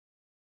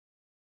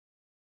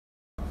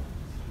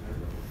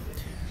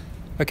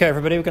Okay,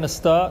 everybody, we're going to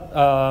start.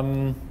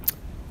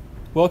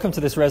 Welcome to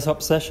this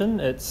ResHop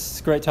session.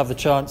 It's great to have the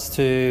chance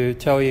to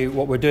tell you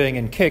what we're doing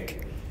in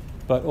CIC,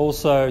 but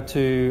also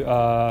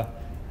to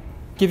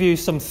give you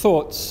some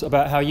thoughts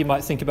about how you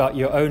might think about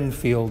your own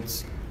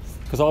fields,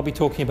 because I'll be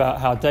talking about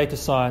how data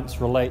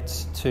science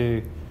relates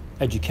to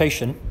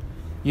education.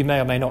 You may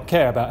or may not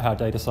care about how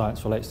data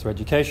science relates to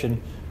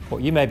education.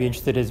 What you may be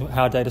interested in is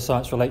how data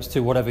science relates to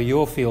whatever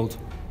your field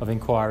of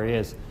inquiry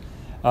is.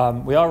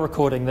 We are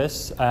recording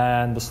this,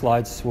 and the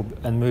slides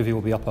and movie will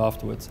be up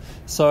afterwards.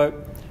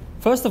 So,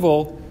 first of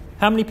all,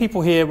 how many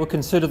people here would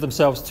consider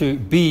themselves to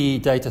be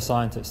data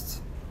scientists?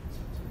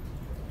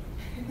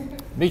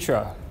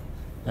 Mitra.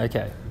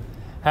 Okay.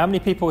 How many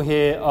people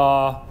here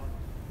are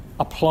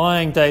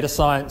applying data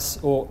science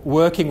or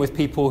working with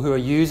people who are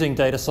using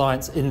data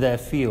science in their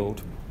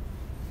field?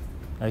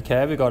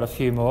 Okay, we've got a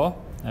few more.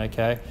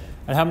 Okay.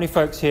 And how many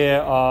folks here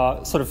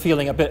are sort of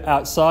feeling a bit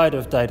outside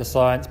of data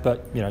science,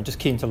 but just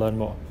keen to learn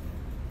more?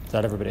 Is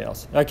that everybody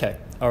else? Okay,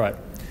 all right.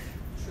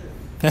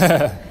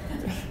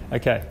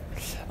 Okay,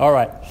 all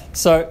right.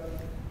 So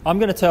I'm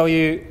going to tell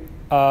you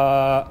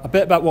a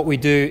bit about what we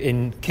do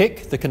in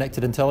CIC, the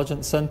Connected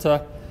Intelligence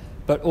Center,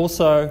 but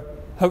also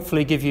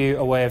hopefully give you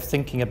a way of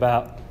thinking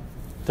about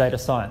data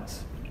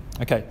science.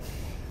 Okay.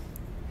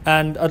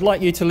 And I'd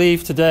like you to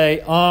leave today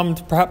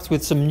armed perhaps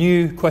with some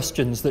new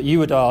questions that you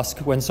would ask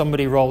when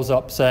somebody rolls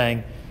up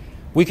saying,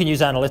 we can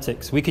use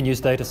analytics, we can use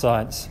data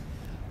science,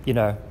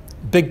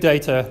 big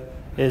data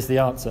is the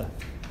answer.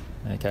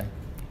 Okay.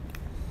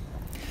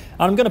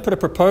 I'm going to put a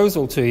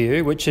proposal to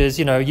you, which is,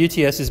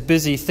 UTS is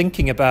busy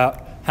thinking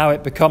about how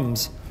it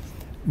becomes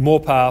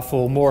more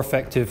powerful, more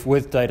effective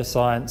with data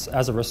science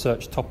as a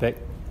research topic.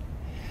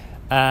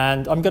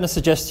 And I'm going to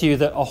suggest to you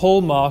that a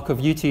hallmark of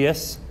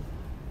UTS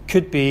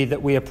could be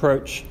that we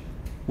approach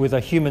with a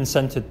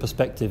human-centered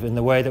perspective in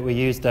the way that we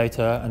use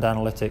data and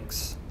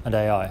analytics and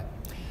AI.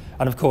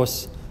 And of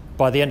course,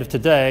 by the end of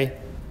today,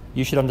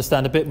 you should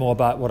understand a bit more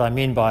about what I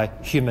mean by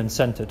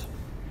human-centered.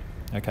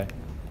 Okay.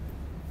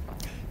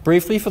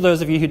 Briefly, for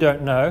those of you who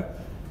don't know,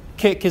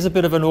 CIC is a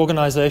bit of an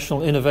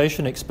organizational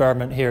innovation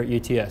experiment here at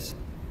UTS.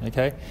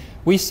 Okay.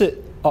 We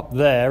sit up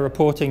there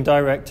reporting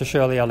direct to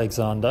Shirley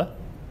Alexander,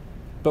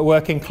 but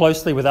working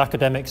closely with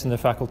academics in the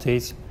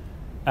faculties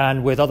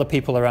and with other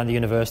people around the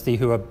university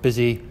who are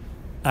busy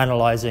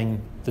analyzing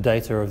the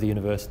data of the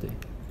university.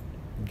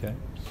 Okay.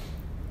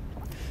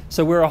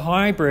 So we're a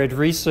hybrid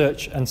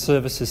research and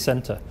services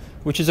center,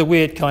 which is a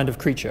weird kind of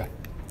creature.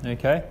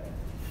 Okay.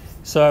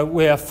 So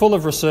we are full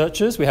of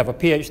researchers. We have a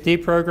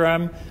PhD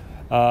program,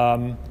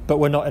 but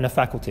we're not in a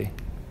faculty.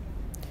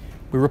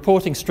 We're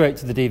reporting straight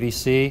to the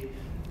DVC,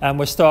 and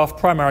we're staffed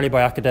primarily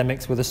by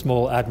academics with a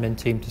small admin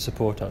team to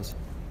support us.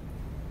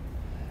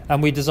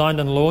 And we designed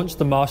and launched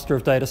the Master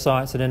of Data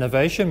Science and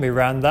Innovation. We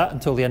ran that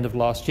until the end of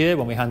last year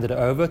when we handed it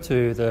over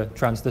to the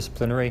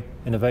Transdisciplinary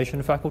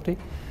Innovation faculty.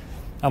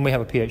 And we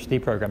have a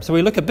PhD program. So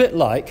we look a bit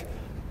like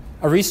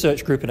a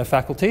research group in a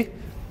faculty,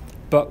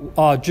 but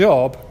our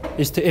job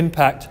is to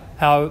impact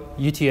how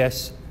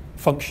UTS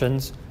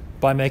functions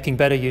by making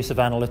better use of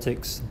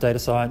analytics, data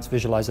science,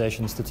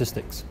 visualization,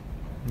 statistics.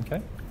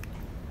 Okay?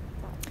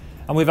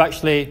 And we've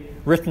actually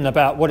written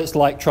about what it's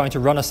like trying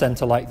to run a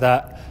center like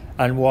that,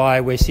 and why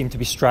we seem to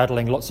be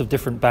straddling lots of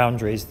different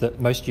boundaries that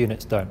most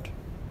units don't.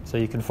 So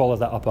you can follow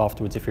that up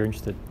afterwards if you're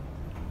interested.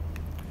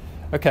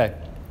 Okay,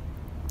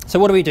 so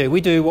what do?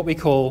 We do what we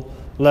call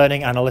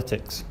learning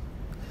analytics.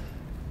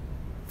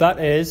 That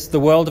is the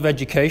world of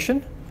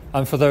education,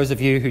 and for those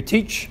of you who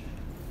teach,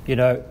 you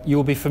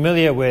will be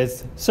familiar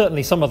with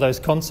certainly some of those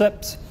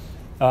concepts.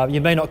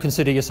 You may not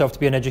consider yourself to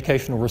be an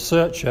educational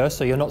researcher,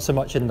 so you're not so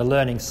much in the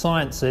learning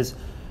sciences,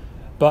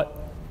 but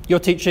you're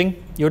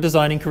teaching, you're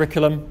designing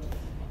curriculum,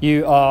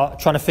 you are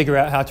trying to figure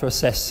out how to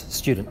assess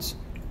students.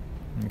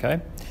 Okay?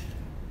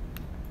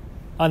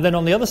 And then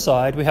on the other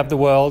side, we have the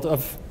world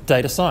of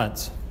data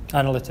science,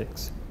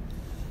 analytics,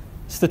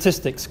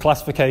 statistics,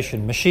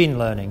 classification, machine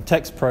learning,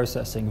 text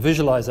processing,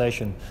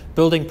 visualization,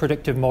 building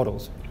predictive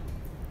models.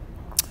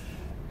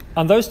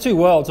 And those two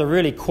worlds are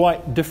really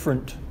quite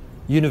different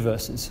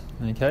universes.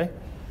 Okay?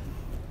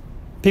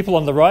 People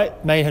on the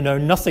right may know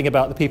nothing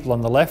about the people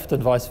on the left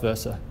and vice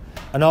versa.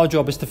 And our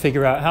job is to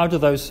figure out how do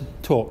those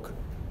talk.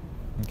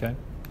 Okay.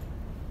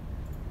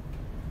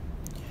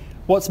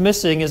 What's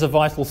missing is a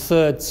vital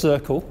third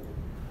circle,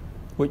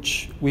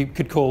 which we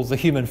could call the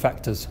human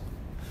factors.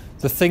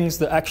 The things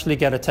that actually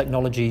get a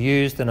technology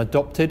used and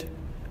adopted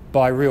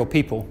by real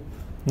people,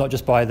 not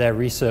just by their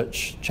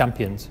research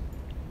champions.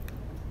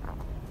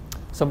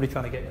 Somebody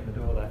trying to get in the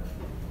door there.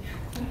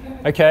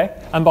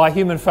 Okay, and by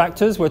human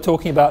factors, we're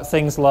talking about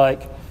things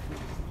like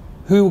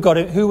who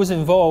was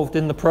involved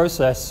in the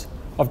process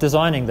of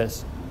designing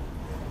this.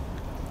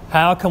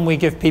 How can we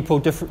give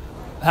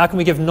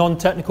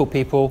non-technical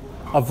people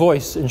a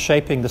voice in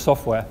shaping the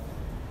software?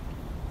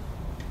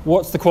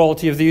 What's the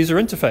quality of the user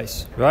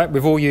interface, right?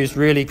 We've all used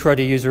really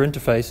cruddy user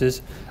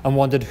interfaces and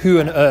wondered who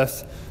on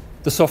earth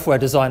the software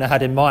designer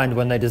had in mind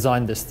when they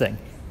designed this thing.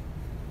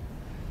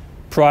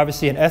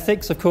 Privacy and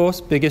ethics, of course,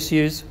 big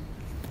issues.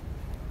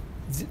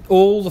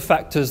 all the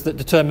factors that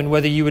determine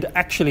whether you would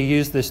actually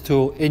use this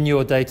tool in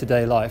your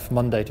day-to-day life,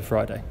 Monday to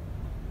Friday.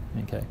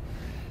 Okay.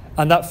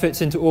 And that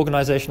fits into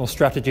organizational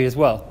strategy as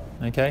well.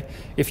 Okay.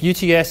 If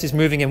UTS is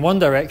moving in one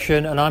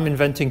direction and I'm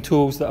inventing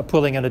tools that are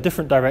pulling in a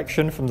different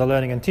direction from the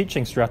learning and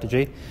teaching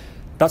strategy,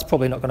 that's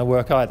probably not going to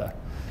work either.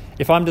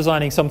 If I'm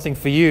designing something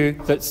for you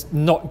that's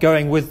not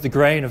going with the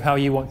grain of how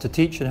you want to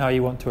teach and how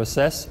you want to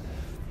assess,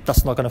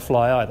 that's not going to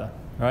fly either,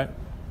 right?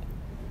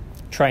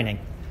 Training.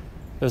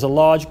 There's a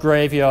large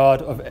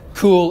graveyard of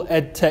cool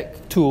ed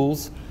tech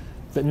tools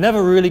that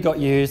never really got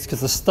used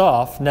because the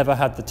staff never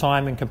had the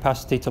time and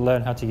capacity to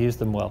learn how to use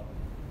them well.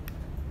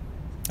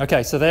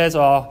 Okay, so there's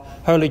our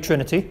holy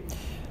trinity.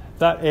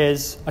 That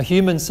is a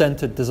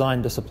human-centered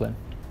design discipline.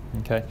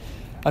 Okay,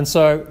 and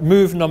so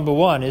move number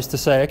one is to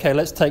say, okay,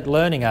 let's take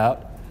learning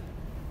out,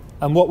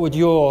 and what would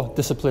your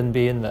discipline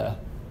be in there?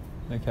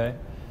 Okay,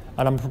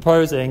 and I'm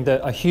proposing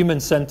that a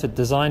human-centered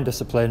design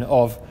discipline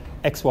of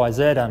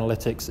XYZ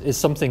analytics is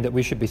something that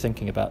we should be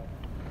thinking about.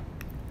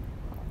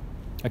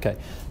 Okay,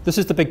 this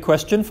is the big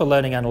question for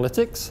learning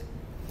analytics.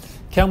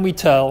 Can we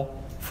tell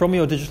from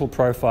your digital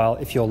profile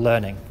if you're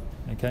learning?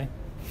 Okay.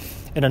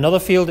 In another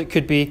field, it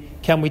could be,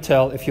 can we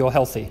tell if you're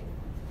healthy?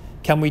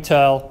 Can we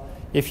tell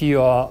if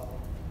you are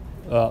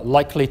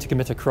likely to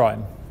commit a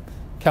crime?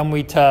 Can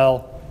we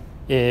tell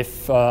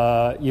if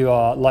you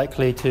are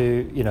likely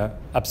to,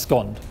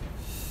 abscond?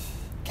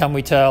 Can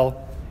we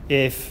tell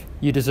if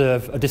you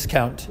deserve a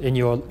discount in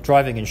your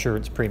driving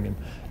insurance premium?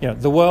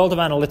 The world of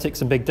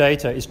analytics and big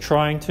data is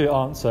trying to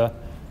answer,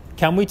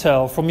 can we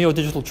tell from your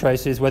digital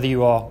traces whether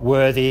you are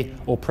worthy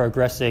or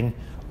progressing,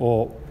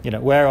 or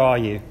where are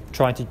you?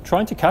 Trying to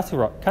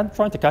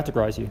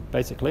categorize you,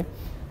 basically.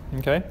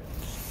 Okay.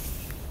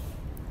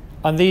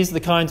 And these are the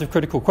kinds of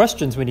critical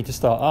questions we need to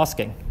start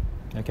asking.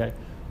 Okay.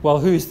 Well,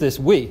 who's this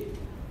we?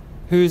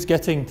 Who's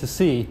getting to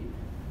see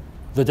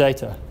the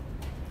data?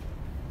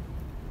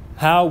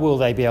 How will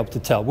they be able to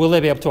tell? Will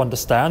they be able to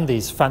understand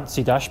these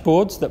fancy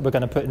dashboards that we're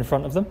going to put in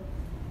front of them?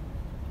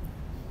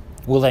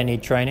 Will they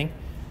need training?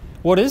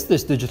 What is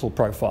this digital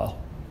profile?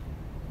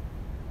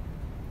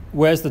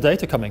 Where's the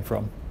data coming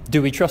from?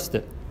 Do we trust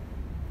it?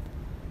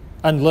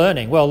 And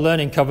learning. Well,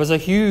 learning covers a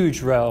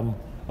huge realm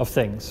of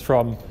things,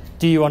 from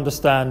do you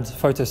understand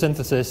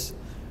photosynthesis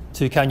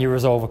to can you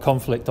resolve a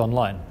conflict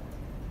online?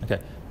 Okay,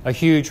 a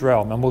huge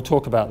realm, and we'll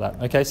talk about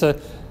that. Okay, so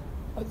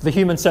the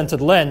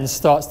human-centered lens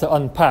starts to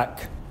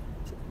unpack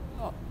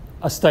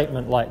a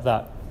statement like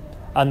that,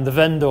 and the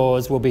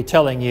vendors will be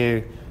telling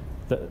you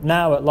that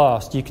now at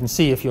last you can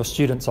see if your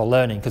students are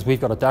learning because we've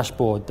got a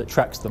dashboard that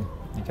tracks them.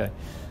 Okay,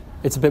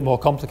 it's a bit more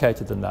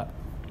complicated than that.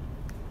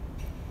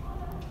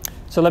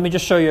 So let me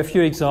just show you a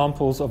few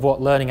examples of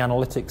what learning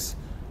analytics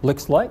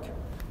looks like,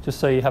 just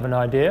so you have an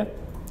idea.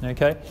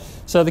 Okay,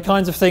 so the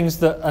kinds of things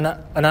that an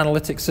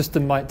analytics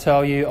system might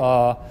tell you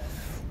are,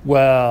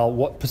 well,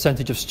 what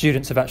percentage of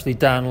students have actually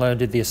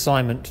downloaded the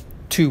assignment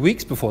 2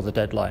 weeks before the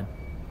deadline?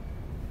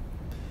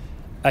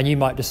 And you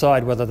might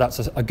decide whether that's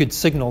a good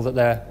signal that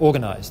they're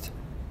organized,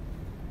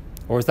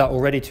 or is that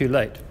already too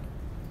late?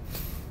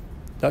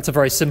 That's a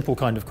very simple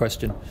kind of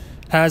question.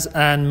 Has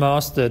Anne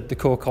mastered the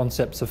core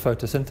concepts of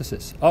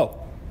photosynthesis? Oh,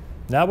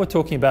 now we're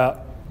talking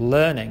about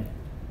learning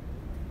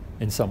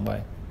in some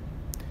way.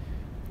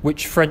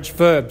 Which French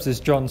verbs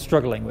is John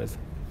struggling with?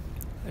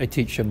 A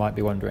teacher might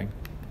be wondering.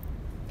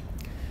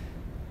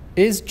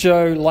 Is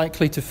Jo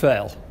likely to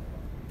fail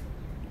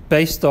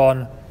based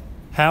on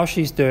how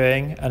she's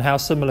doing and how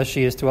similar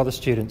she is to other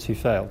students who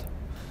failed?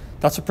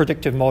 That's a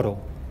predictive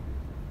model.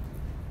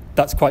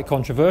 That's quite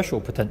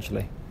controversial,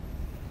 potentially.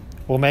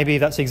 Or maybe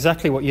that's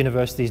exactly what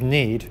universities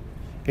need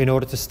in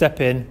order to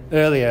step in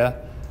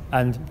earlier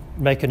and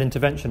make an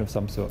intervention of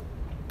some sort.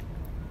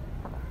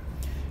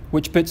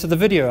 Which bits of the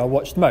video are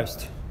watched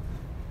most?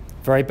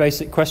 Very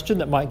basic question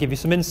that might give you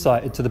some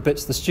insight into the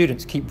bits the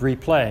students keep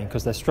replaying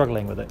because they're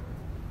struggling with it.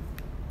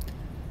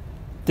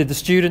 Did the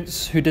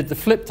students who did the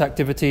flipped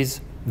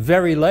activities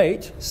very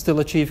late still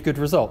achieve good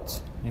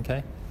results?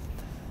 Okay.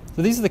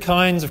 So these are the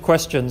kinds of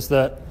questions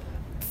that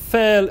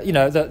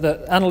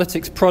that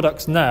analytics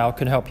products now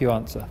can help you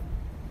answer.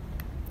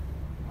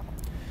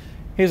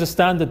 Here's a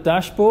standard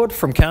dashboard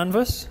from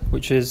Canvas,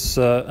 which is,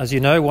 as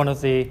you know, one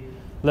of the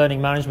learning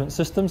management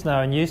systems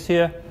now in use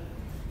here.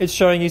 It's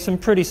showing you some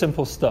pretty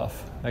simple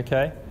stuff,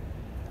 okay?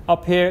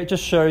 Up here, it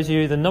just shows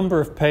you the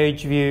number of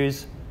page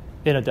views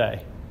in a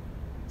day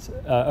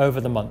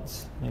over the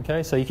months,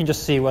 okay? So you can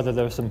just see whether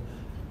there are some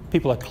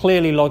people are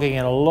clearly logging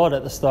in a lot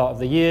at the start of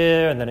the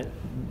year, and then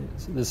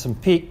there's some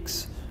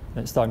peaks,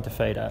 and it's starting to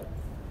fade out.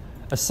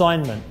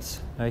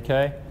 Assignments,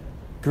 okay?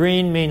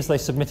 Green means they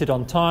submitted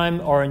on time.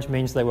 Orange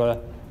means they were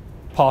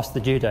past the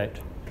due date.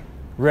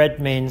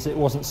 Red means it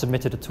wasn't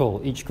submitted at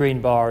all. Each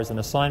green bar is an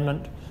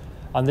assignment.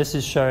 And this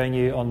is showing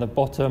you on the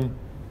bottom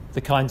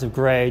the kinds of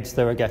grades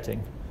they were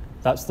getting.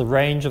 That's the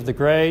range of the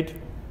grade,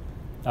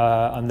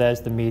 and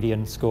there's the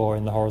median score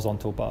in the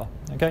horizontal bar.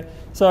 Okay,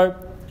 so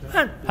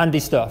handy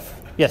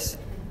stuff. Yes?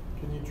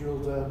 Can you drill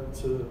down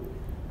to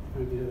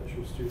who the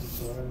actual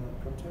students are in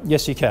that context?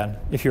 Yes, you can,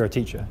 if you're a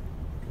teacher.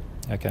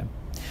 Okay.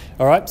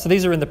 All right, so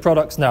these are in the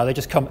products now. They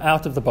just come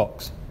out of the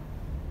box.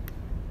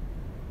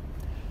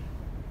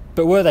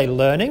 But were they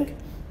learning?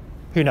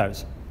 Who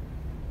knows?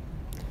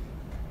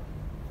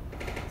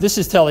 This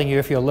is telling you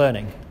if you're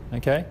learning,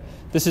 okay?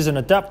 This is an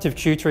adaptive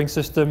tutoring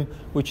system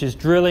which is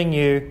drilling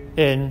you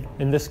in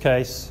this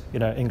case,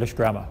 English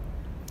grammar,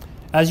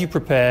 as you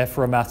prepare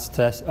for a maths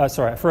test,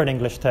 for an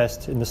English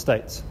test in the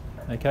States,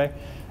 okay?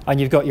 And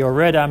you've got your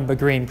red, amber,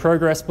 green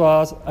progress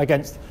bars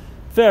against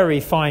very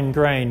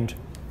fine-grained,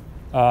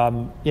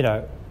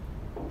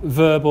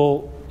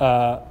 verbal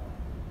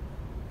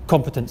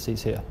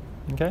competencies here,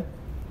 okay?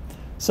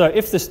 So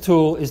if this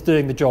tool is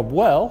doing the job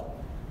well,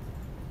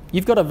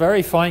 you've got a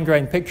very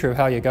fine-grained picture of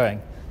how you're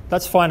going.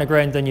 That's finer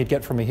grained than you'd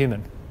get from a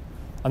human.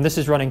 And this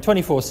is running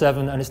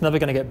 24/7, and it's never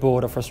going to get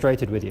bored or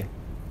frustrated with you.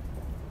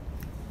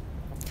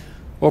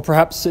 Or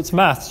perhaps it's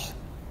maths.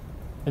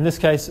 In this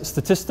case,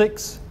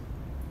 statistics.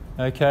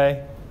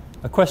 Okay,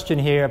 a question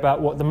here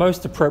about what the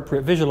most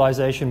appropriate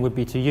visualization would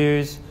be to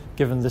use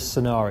given this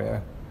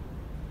scenario.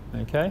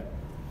 Okay.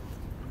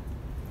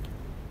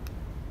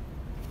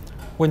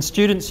 When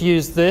students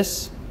use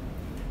this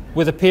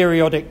with a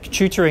periodic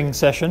tutoring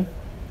session,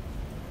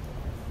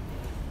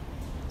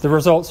 the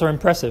results are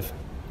impressive.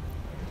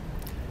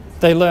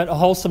 They learnt a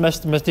whole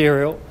semester's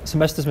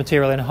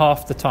material in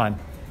half the time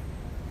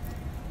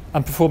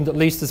and performed at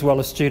least as well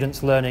as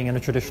students learning in a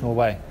traditional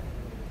way.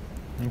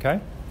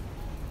 Okay?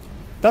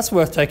 That's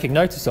worth taking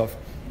notice of.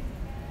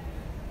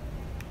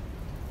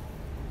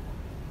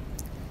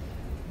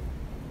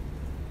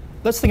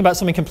 Let's think about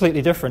something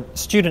completely different,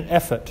 student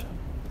effort.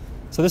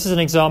 So this is an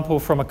example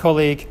from a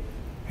colleague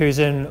who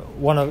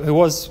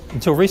was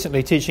until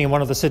recently teaching in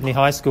one of the Sydney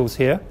high schools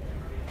here.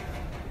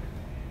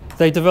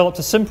 They developed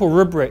a simple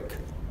rubric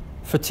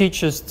for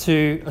teachers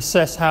to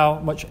assess how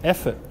much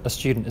effort a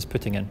student is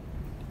putting in.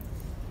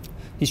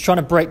 He's trying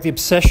to break the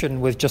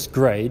obsession with just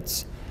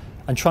grades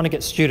and trying to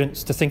get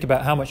students to think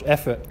about how much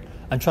effort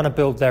and trying to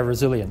build their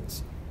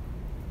resilience.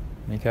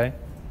 Okay?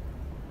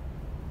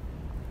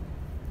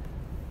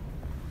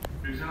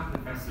 For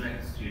example, if I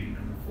select student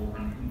number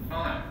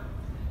 405,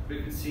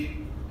 we can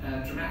see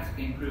a dramatic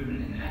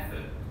improvement in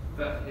effort,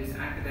 but his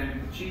academic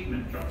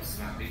achievement drops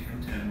slightly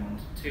from term 1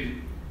 to 2.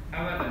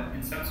 However,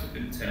 in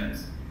subsequent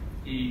terms,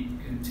 he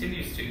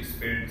continues to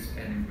experience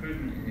an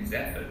improvement in his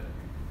effort,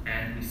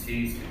 and he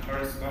sees a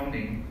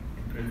corresponding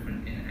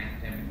improvement in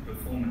academic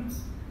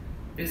performance.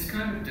 This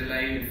kind of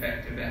delayed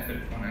effect of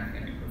effort on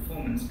academic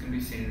performance can be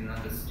seen in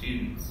other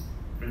students.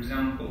 For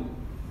example,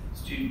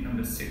 student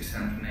number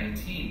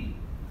 618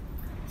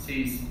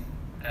 sees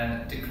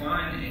a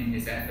decline in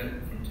his effort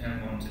from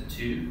term 1 to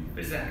 2,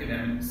 but his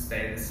academics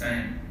stay the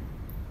same.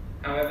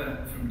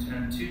 However, from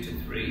term 2 to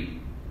 3,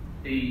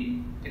 the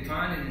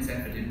decline in his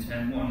effort in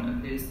term 1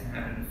 appears to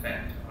have an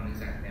effect on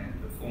his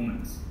academic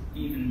performance,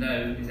 even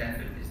though his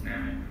effort is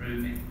now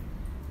improving.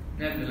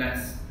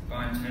 Nevertheless,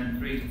 by term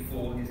 3 to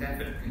 4, his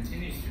effort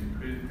continues to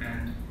improve,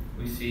 and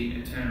we see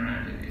a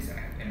turnaround in his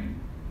academic.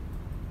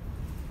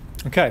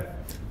 Okay,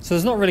 so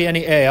there's not really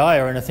any AI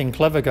or anything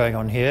clever going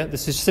on here.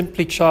 This is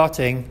simply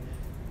charting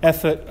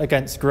effort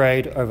against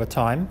grade over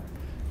time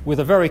with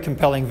a very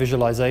compelling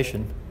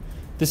visualization.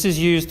 This is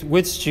used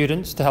with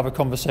students to have a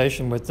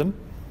conversation with them,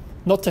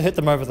 not to hit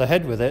them over the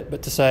head with it,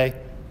 but to say,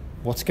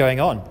 what's going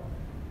on?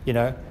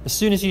 As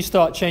soon as you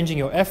start changing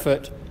your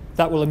effort,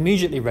 that will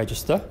immediately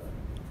register.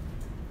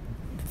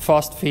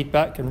 Fast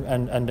feedback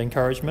and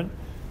encouragement.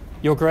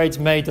 Your grades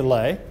may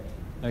delay.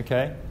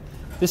 Okay.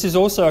 This is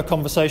also a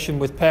conversation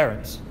with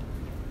parents.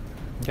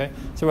 Okay.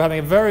 So we're having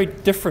a very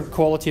different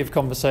quality of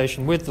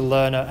conversation with the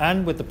learner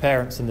and with the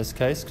parents in this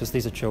case, because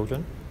these are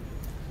children.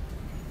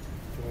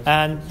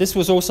 And this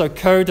was also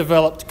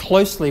co-developed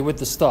closely with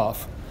the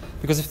staff,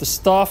 because if the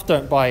staff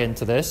don't buy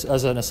into this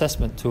as an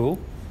assessment tool,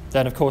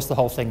 then of course the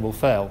whole thing will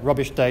fail.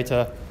 Rubbish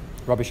data,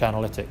 rubbish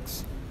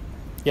analytics.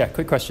 Yeah,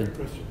 quick question. Quick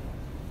question.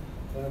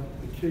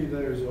 The key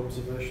there is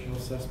observational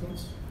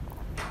assessments.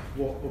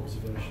 What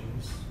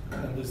observations?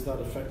 And is that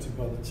affected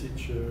by the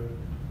teacher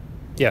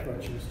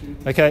approaching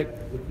students? Okay.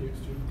 Looking at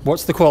students?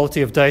 What's the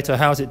quality of data?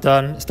 How's it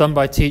done? It's done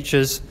by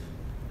teachers'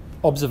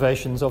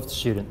 observations of the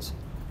students.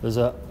 There's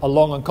a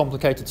long and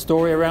complicated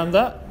story around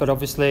that, but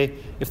obviously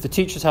if the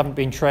teachers haven't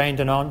been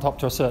trained and aren't up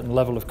to a certain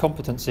level of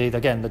competency,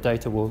 again, the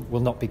data will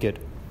not be good.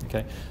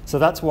 Okay? So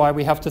that's why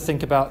we have to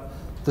think about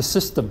the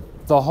system,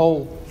 the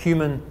whole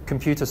human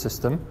computer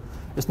system.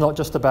 It's not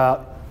just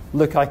about,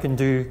 look, I can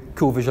do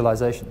cool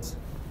visualizations.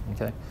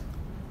 Okay?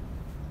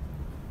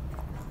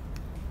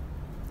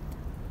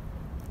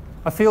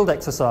 A field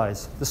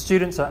exercise. The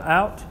students are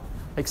out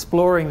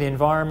exploring the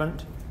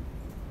environment,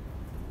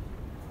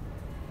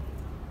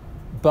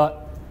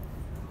 but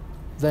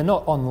they're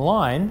not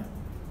online.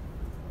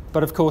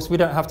 But of course, we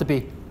don't have to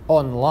be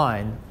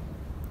online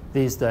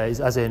these days,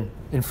 as in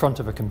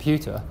front of a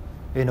computer,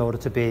 in order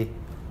to be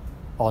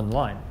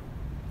online.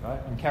 Right?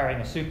 I'm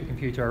carrying a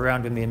supercomputer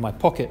around with me in my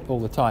pocket all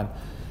the time.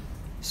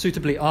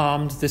 Suitably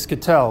armed, this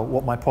could tell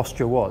what my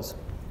posture was.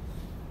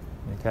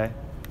 Okay?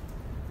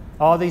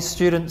 Are these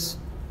students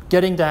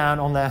getting down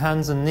on their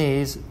hands and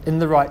knees in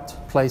the right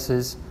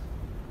places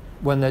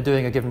when they're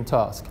doing a given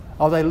task?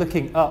 Are they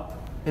looking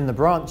up in the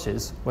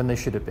branches when they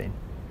should have been?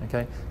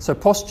 Okay? So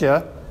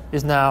posture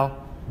is now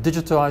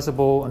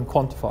digitizable and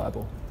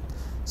quantifiable.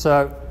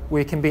 So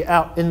we can be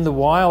out in the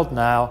wild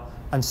now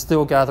and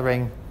still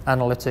gathering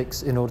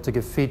analytics in order to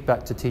give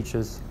feedback to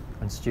teachers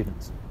and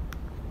students.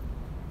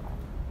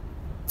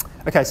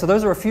 Okay, so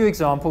those are a few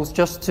examples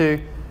just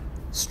to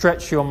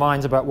stretch your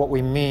minds about what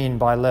we mean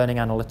by learning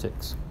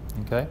analytics.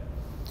 Okay?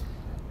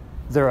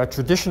 There are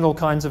traditional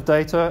kinds of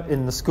data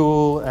in the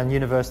school and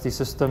university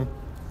system,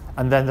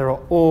 and then there are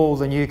all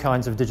the new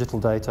kinds of digital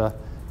data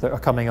that are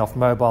coming off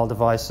mobile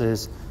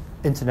devices,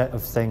 Internet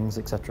of Things,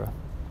 etc.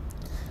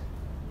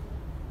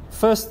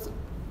 First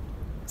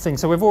thing,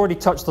 so we've already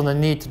touched on the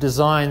need to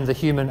design the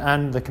human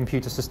and the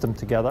computer system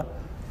together.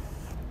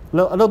 A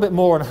little bit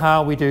more on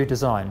how we do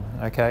design,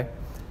 okay?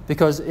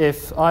 Because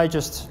if I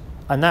just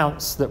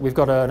announce that we've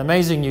got an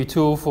amazing new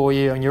tool for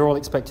you and you're all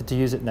expected to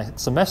use it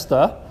next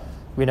semester,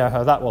 we know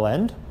how that will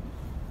end,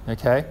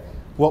 okay?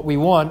 What we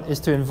want is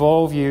to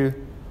involve you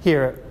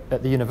here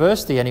at the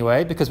university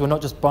anyway, because we're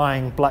not just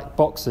buying black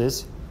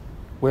boxes,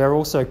 we're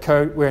also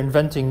we're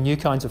inventing new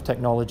kinds of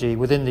technology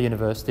within the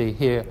university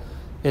here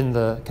in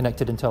the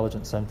Connected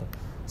Intelligence Center.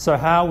 So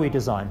how we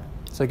design.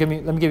 So let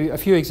me give you a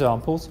few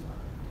examples.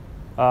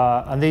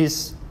 And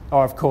these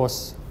are, of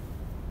course,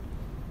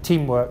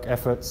 teamwork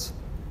efforts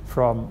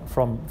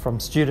from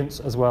students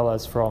as well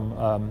as from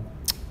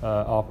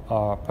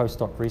our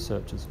postdoc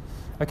researchers.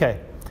 Okay,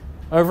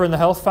 over in the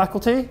health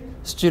faculty,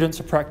 students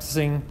are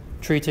practicing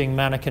treating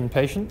mannequin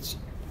patients.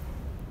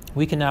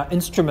 We can now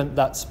instrument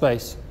that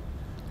space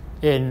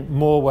in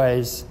more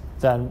ways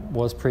than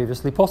was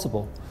previously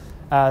possible,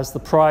 as the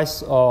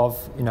price of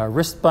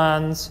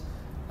wristbands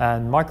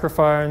and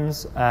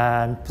microphones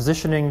and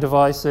positioning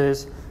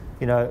devices,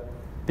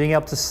 being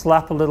able to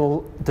slap a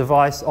little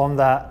device on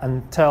that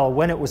and tell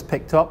when it was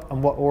picked up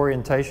and what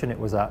orientation it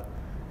was at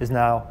is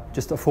now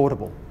just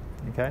affordable.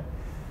 Okay?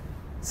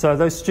 So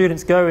those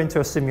students go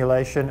into a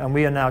simulation and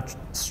we are now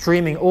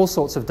streaming all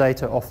sorts of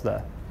data off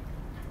there.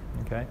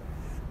 Okay?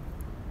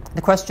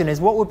 The question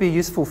is, what would be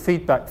useful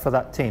feedback for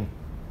that team?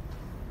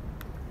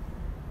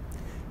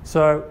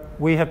 So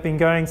we have been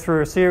going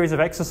through a series of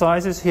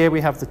exercises. Here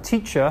we have the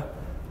teacher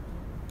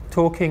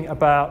talking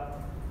about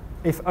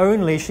if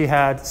only she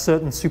had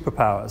certain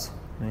superpowers.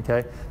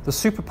 Okay? The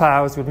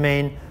superpowers would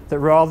mean that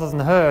rather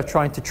than her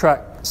trying to track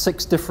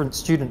 6 different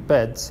student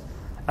beds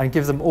and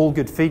give them all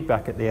good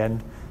feedback at the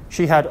end,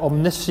 she had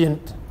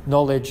omniscient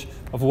knowledge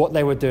of what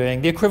they were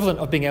doing, the equivalent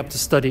of being able to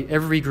study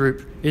every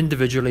group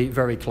individually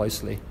very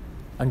closely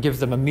and give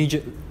them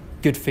immediate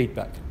good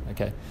feedback.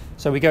 Okay?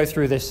 So we go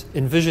through this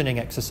envisioning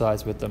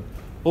exercise with them,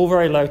 all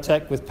very low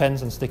tech with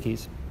pens and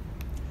stickies.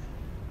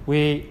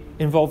 We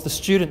involve the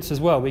students as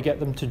well. We get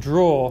them to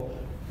draw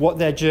what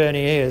their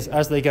journey is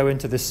as they go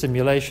into this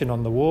simulation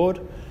on the ward,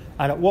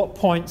 and at what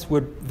points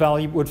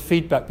would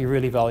feedback be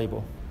really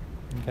valuable.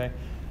 Okay?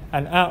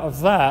 And out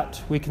of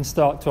that, we can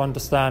start to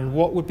understand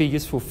what would be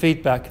useful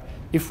feedback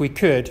if we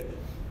could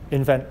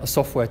invent a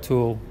software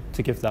tool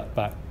to give that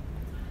back.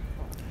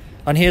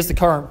 And here's the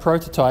current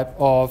prototype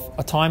of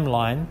a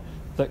timeline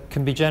that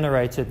can be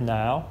generated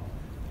now.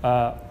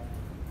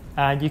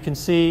 And you can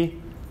see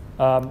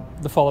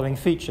the following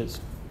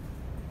features.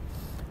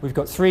 We've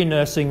got 3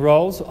 nursing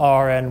roles,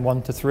 RN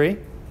 1 to 3,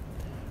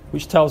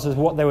 which tells us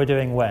what they were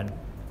doing when.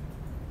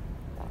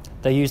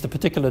 They used a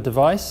particular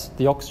device,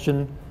 the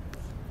oxygen.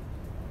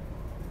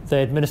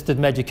 They administered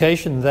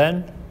medication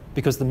then,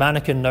 because the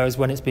mannequin knows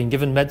when it's being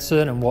given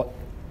medicine and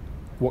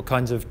what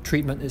kinds of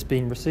treatment it's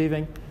been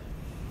receiving.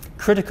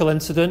 Critical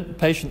incident,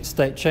 patient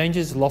state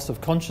changes, loss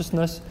of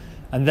consciousness,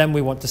 and then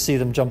we want to see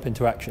them jump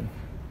into action.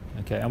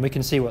 Okay, and we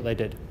can see what they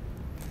did.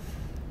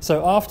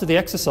 So after the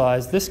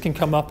exercise, this can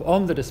come up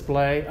on the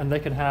display and they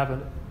can have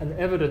an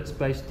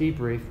evidence-based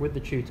debrief with the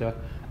tutor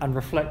and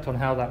reflect on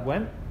how that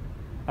went.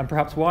 And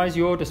perhaps, why is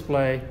your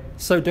display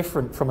so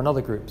different from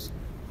another group's?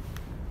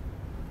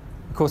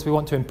 Of course, we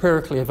want to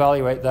empirically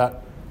evaluate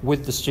that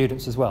with the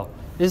students as well.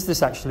 Is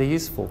this actually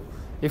useful?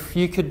 If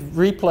you could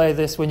replay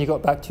this when you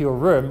got back to your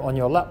room on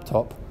your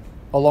laptop,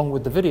 along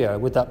with the video,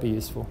 would that be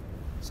useful?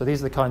 So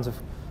these are the kinds of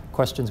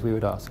questions we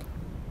would ask.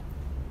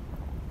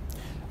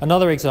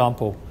 Another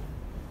example.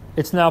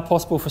 It's now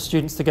possible for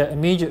students to get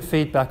immediate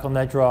feedback on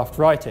their draft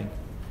writing.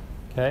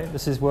 Okay,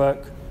 this is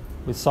work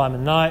with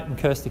Simon Knight and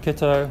Kirsty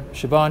Kitto,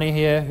 Shabani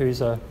here,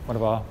 who's one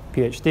of our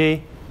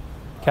PhD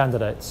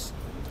candidates,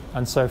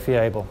 and Sophie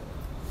Abel.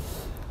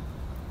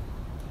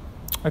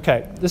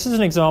 Okay, this is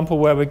an example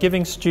where we're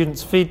giving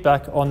students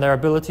feedback on their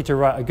ability to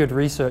write a good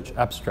research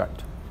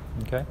abstract.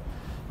 Okay,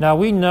 now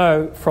we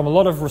know from a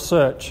lot of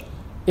research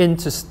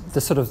into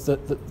the sort of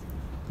the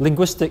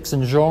linguistics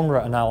and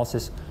genre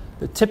analysis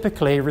that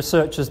typically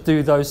researchers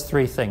do those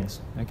 3 things.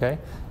 Okay,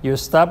 you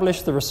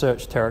establish the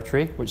research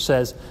territory, which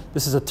says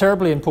this is a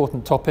terribly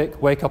important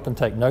topic, wake up and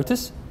take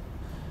notice.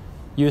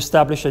 You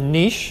establish a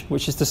niche,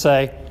 which is to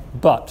say,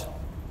 but.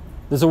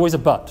 There's always a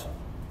but.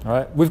 All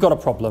right, we've got a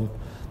problem.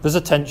 there's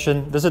a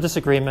tension, there's a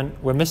disagreement,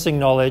 we're missing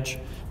knowledge,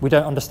 we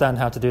don't understand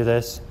how to do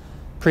this,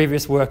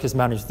 previous workers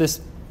managed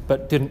this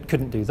but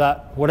couldn't do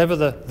that, whatever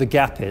the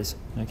gap is,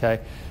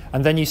 okay?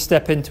 And then you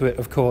step into it,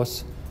 of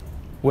course,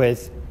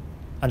 with,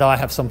 and I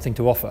have something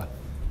to offer,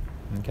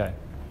 okay?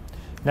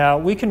 Now,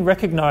 we can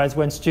recognize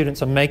when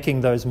students are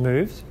making those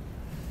moves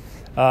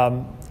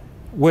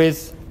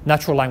with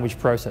natural language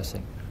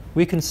processing.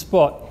 We can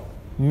spot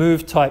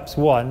move types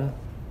 1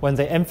 when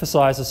they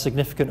emphasize a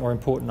significant or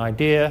important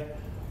idea,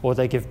 or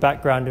they give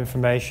background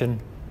information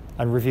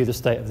and review the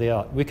state of the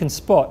art. We can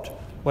spot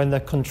when they're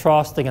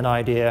contrasting an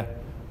idea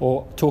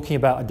or talking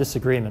about a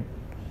disagreement.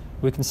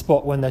 We can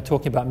spot when they're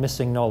talking about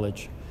missing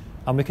knowledge.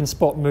 And we can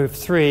spot move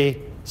 3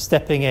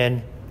 stepping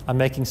in and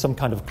making some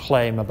kind of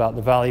claim about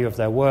the value of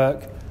their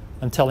work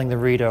and telling the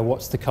reader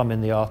what's to come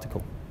in the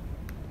article.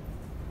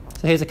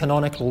 So here's a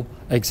canonical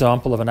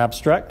example of an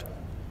abstract,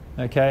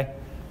 okay?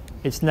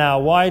 It's now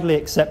widely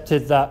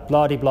accepted that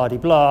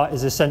blah-de-blah-de-blah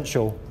is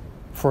essential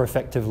for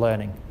effective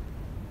learning,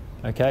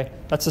 okay?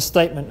 That's a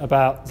statement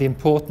about the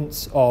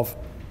importance of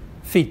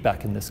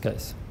feedback in this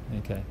case,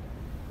 okay?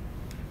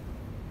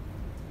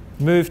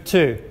 Move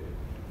 2.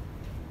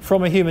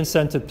 From a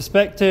human-centered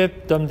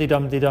perspective,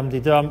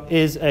 dum-de-dum-de-dum-de-dum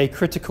is a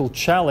critical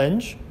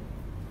challenge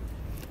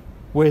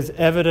with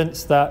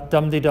evidence that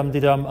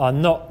dum-de-dum-de-dum are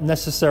not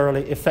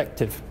necessarily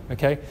effective,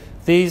 okay?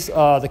 These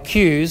are the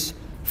cues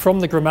from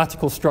the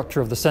grammatical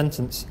structure of the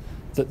sentence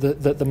that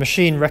the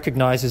machine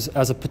recognizes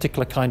as a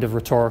particular kind of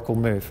rhetorical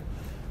move.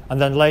 And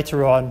then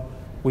later on,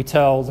 we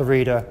tell the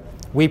reader,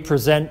 we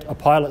present a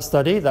pilot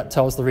study that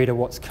tells the reader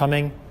what's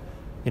coming.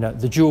 You know,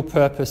 the dual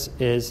purpose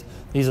is,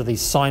 these are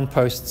these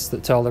signposts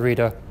that tell the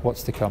reader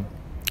what's to come.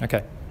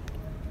 Okay.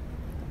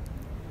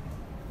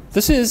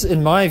 This is,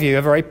 in my view,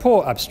 a very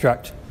poor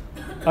abstract.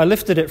 I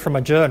lifted it from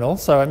a journal,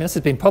 so I mean, this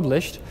has been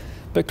published,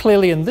 but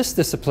clearly in this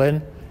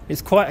discipline,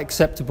 it's quite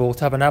acceptable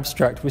to have an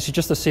abstract which is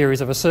just a series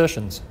of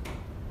assertions.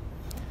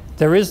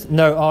 There is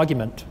no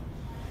argument,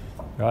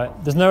 right?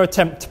 There's no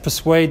attempt to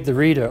persuade the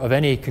reader of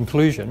any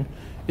conclusion.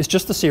 It's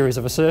just a series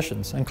of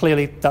assertions, and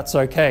clearly that's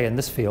okay in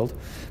this field,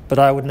 but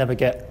I would never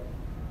get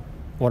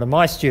one of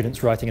my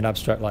students writing an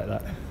abstract like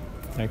that,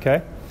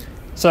 okay?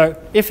 So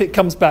if it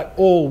comes back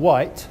all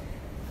white,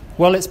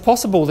 well, it's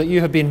possible that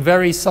you have been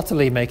very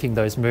subtly making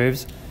those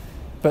moves,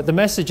 but the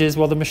message is,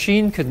 well, the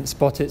machine couldn't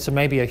spot it, so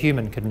maybe a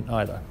human couldn't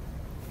either,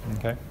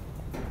 okay?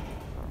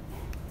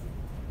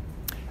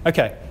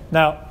 Okay,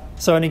 now,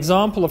 so an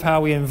example of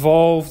how we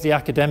involve the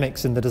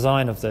academics in the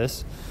design of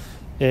this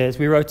is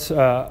we wrote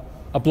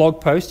a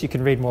blog post. You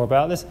can read more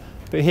about this.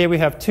 But here we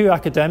have 2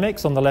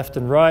 academics on the left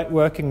and right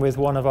working with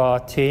one of our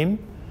team.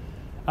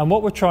 And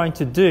what we're trying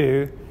to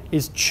do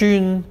is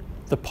tune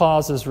the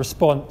parser's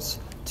response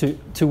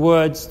to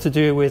words to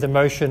do with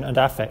emotion and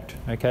affect.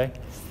 Okay?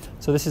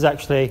 So this is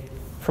actually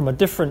from a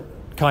different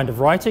kind of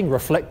writing,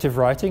 reflective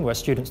writing, where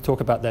students talk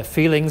about their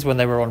feelings when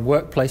they were on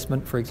work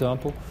placement, for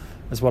example,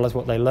 as well as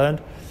what they learned.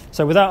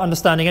 So without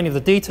understanding any of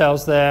the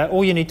details there,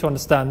 all you need to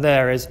understand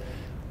there is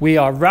we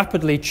are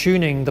rapidly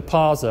tuning the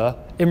parser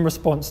in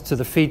response to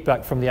the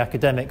feedback from the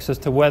academics as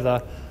to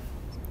whether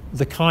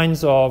the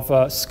kinds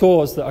of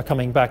scores that are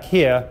coming back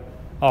here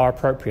are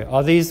appropriate.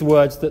 Are these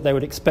words that they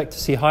would expect to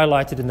see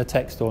highlighted in the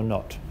text or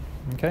not?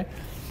 Okay?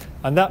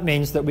 And that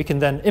means that we can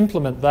then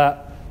implement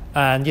that,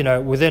 and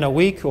within a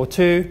week or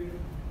 2,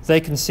 they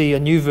can see a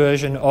new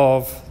version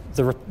of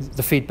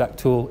the feedback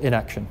tool in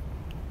action.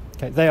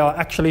 Okay? They are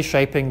actually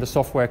shaping the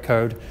software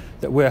code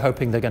that we're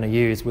hoping they're going to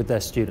use with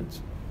their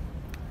students.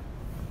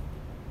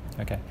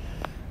 Okay.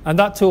 And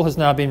that tool has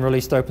now been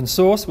released open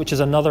source, which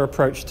is another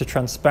approach to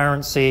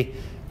transparency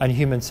and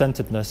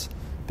human-centeredness,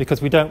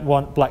 because we don't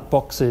want black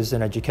boxes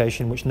in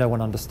education which no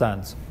one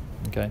understands.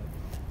 Okay?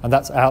 And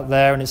that's out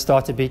there, and it's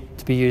started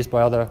to be used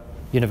by other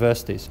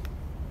universities.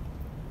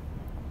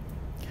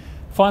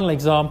 Final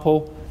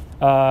example,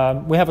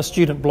 we have a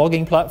student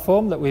blogging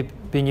platform that we've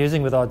been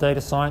using with our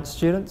data science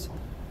students.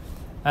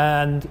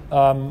 And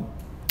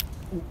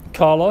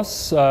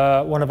Carlos,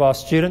 one of our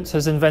students,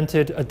 has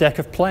invented a deck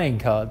of playing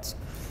cards.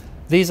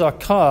 These are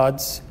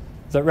cards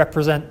that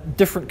represent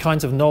different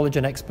kinds of knowledge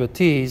and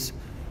expertise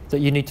that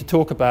you need to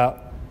talk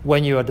about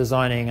when you are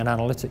designing an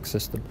analytics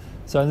system.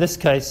 So in this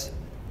case,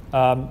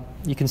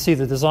 you can see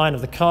the design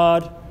of the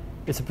card.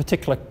 It's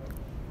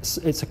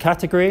a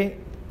category.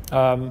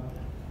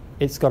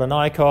 It's got an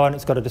icon.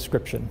 It's got a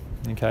description.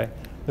 Okay.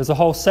 There's a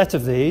whole set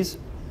of these.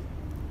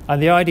 And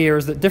the idea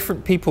is that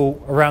different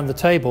people around the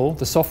table,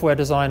 the software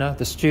designer,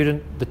 the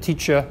student, the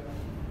teacher,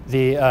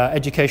 the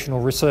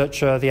educational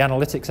researcher, the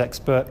analytics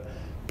expert,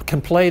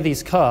 can play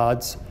these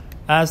cards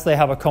as they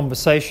have a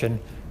conversation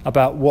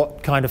about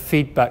what kind of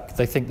feedback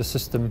they think the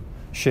system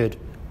should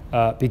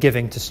be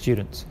giving to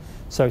students.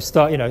 So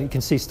you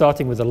can see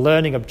starting with a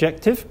learning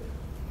objective,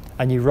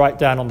 and you write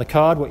down on the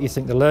card what you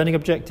think the learning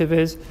objective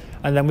is,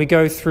 and then we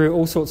go through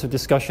all sorts of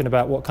discussion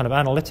about what kind of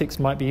analytics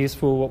might be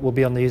useful, what will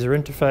be on the user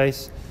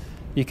interface.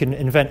 You can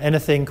invent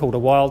anything called a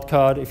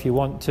wildcard if you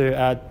want to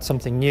add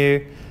something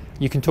new.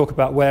 You can talk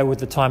about where would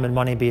the time and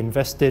money be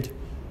invested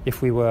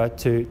if we were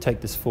to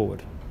take this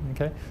forward.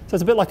 Okay? So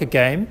it's a bit like a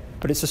game,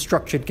 but it's a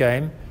structured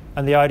game,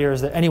 and the idea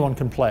is that anyone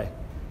can play.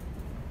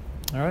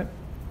 All right?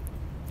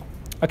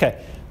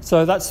 Okay,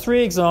 so that's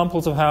 3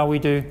 examples of how we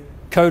do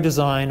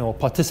co-design or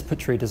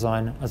participatory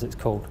design, as it's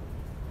called.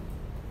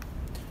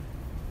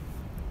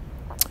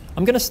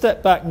 I'm going to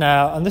step back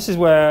now, and this is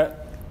where,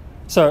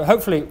 so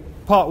hopefully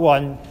part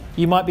 1,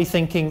 you might be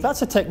thinking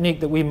that's a technique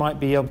that we might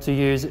be able to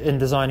use in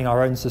designing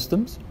our own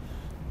systems.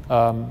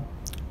 But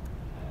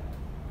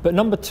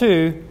number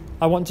 2,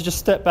 I want to just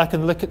step back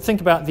and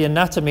think about the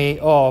anatomy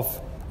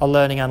of a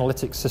learning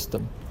analytics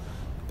system,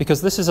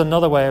 because this is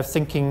another way of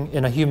thinking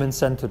in a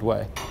human-centered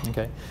way.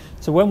 Okay?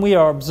 So when we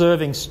are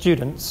observing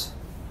students,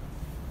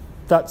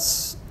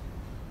 that's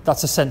a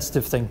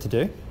sensitive thing to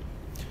do.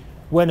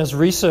 When, as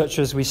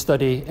researchers, we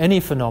study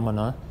any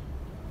phenomena,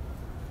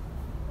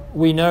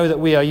 we know that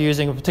we are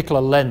using a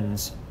particular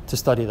lens to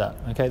study that.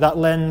 Okay? That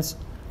lens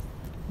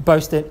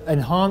both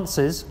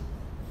enhances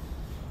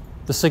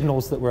the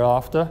signals that we're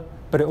after,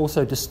 but it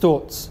also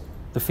distorts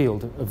the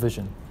field of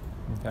vision.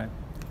 Okay?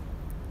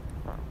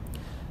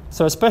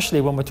 So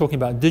especially when we're talking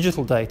about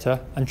digital data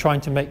and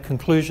trying to make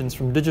conclusions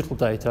from digital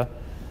data,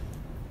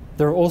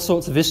 there are all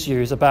sorts of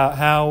issues about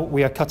how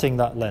we are cutting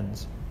that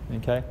lens.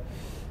 Okay?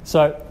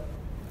 So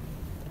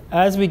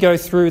as we go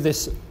through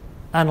this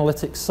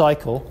analytic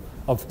cycle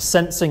of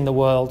sensing the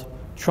world,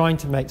 trying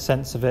to make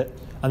sense of it,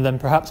 and then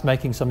perhaps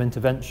making some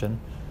intervention,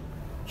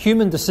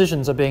 human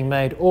decisions are being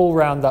made all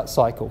around that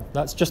cycle.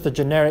 That's just a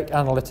generic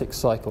analytic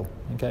cycle.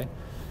 Okay?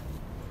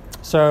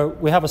 So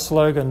we have a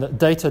slogan that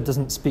data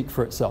doesn't speak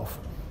for itself,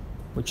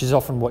 which is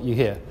often what you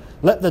hear.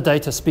 Let the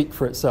data speak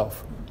for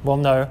itself. Well,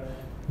 no,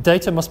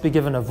 data must be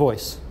given a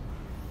voice.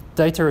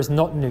 Data is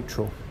not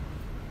neutral.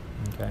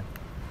 Okay?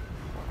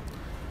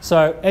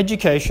 So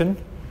education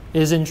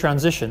is in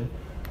transition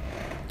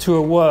to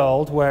a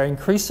world where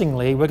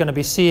increasingly we're going to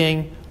be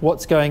seeing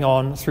what's going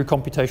on through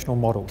computational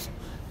models.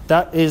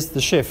 That is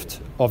the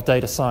shift of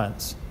data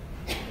science.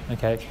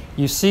 Okay?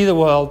 You see the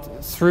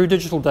world through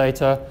digital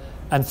data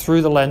and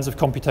through the lens of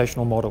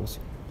computational models.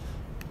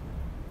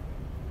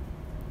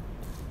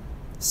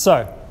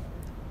 So,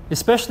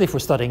 especially if we're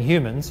studying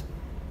humans,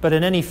 but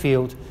in any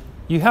field,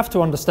 you have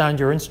to understand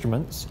your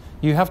instruments.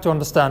 You have to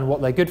understand what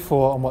they're good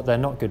for and what they're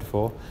not good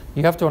for.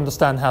 You have to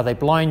understand how they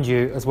blind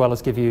you as well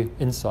as give you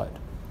insight.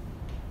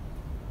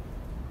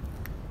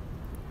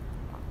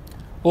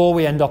 Or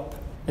we end up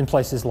in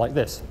places like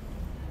this.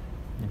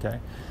 Okay?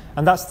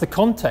 And that's the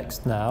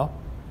context now,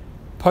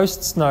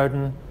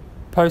 post-Snowden,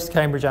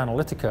 post-Cambridge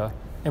Analytica,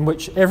 in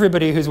which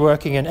everybody who's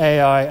working in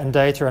AI and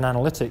data and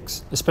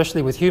analytics,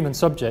 especially with human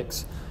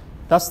subjects,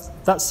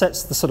 that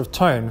sets the sort of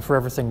tone for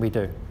everything we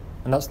do.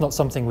 And that's not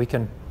something we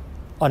can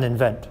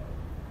uninvent.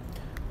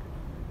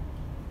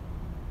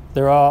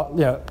 There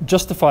are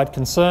justified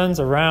concerns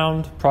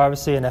around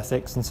privacy and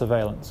ethics and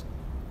surveillance.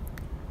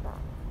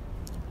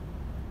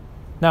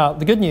 Now,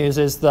 the good news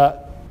is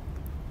that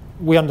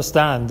we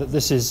understand that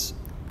this is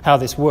how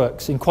this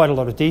works in quite a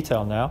lot of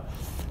detail now.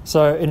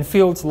 So in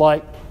fields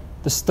like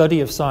the study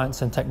of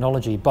science and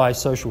technology by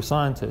social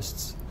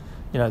scientists,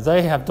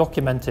 they have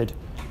documented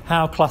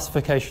how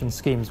classification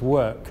schemes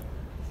work,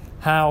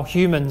 how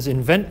humans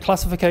invent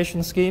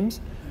classification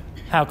schemes,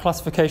 how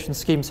classification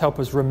schemes help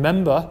us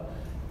remember,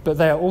 but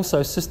they are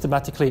also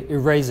systematically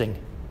erasing,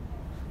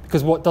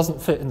 because what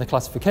doesn't fit in the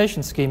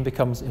classification scheme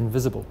becomes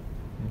invisible.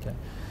 Okay?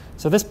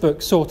 So this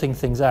book, Sorting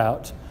Things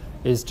Out,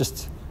 is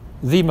just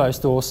the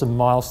most awesome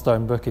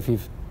milestone book if you're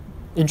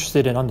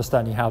interested in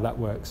understanding how that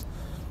works.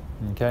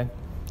 Okay?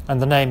 And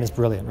the name is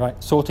brilliant,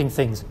 right? Sorting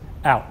things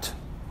out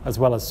as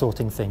well as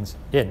sorting things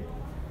in.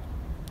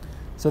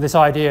 So this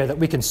idea that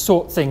we can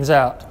sort things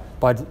out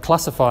by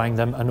classifying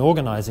them and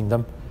organizing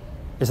them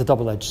is a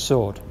double-edged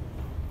sword.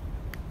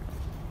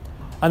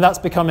 And that's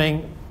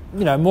becoming,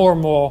 more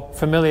and more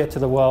familiar to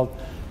the world.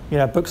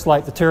 Books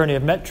like The Tyranny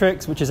of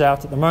Metrics, which is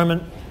out at the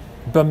moment,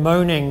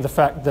 bemoaning the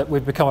fact that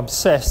we've become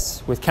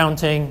obsessed with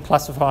counting,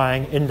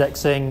 classifying,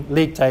 indexing,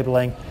 league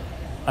tabling,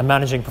 and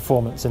managing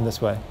performance in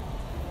this way.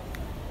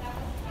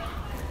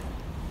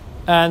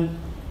 And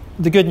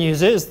the good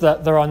news is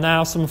that there are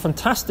now some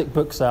fantastic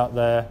books out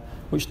there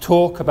which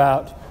talk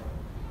about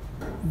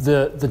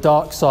the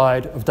dark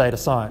side of data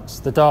science,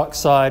 the dark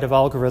side of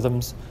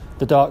algorithms,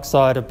 the dark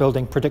side of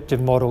building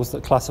predictive models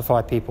that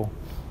classify people.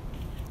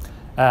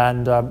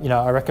 And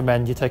I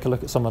recommend you take a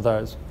look at some of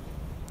those.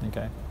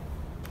 Okay.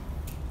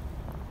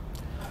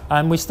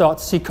 And we start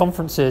to see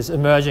conferences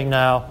emerging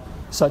now,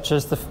 such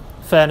as the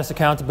Fairness,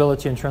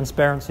 Accountability and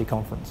Transparency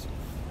Conference,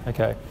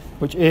 okay,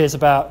 which is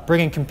about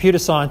bringing computer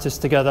scientists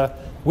together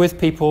with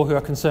people who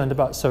are concerned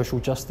about social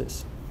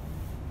justice.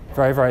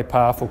 Very, very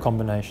powerful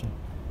combination.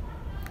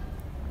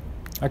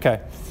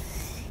 Okay,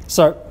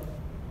 so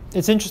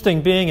it's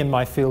interesting being in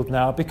my field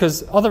now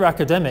because other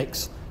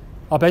academics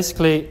are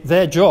basically,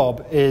 their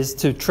job is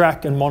to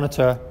track and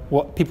monitor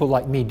what people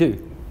like me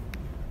do.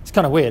 It's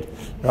kind of weird,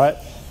 right?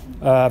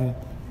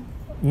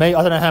 I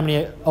don't know how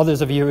many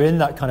others of you are in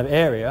that kind of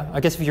area. I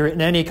guess if you're in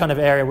any kind of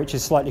area which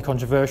is slightly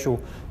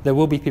controversial, there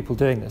will be people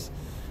doing this.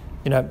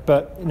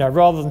 But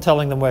rather than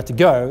telling them where to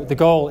go, the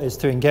goal is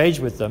to engage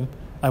with them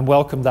and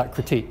welcome that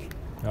critique.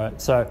 Right?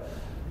 So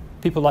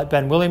people like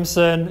Ben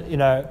Williamson,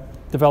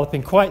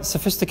 developing quite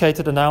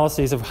sophisticated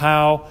analyses of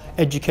how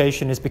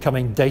education is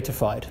becoming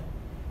datafied,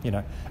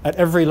 at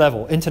every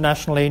level,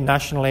 internationally,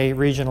 nationally,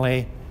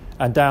 regionally,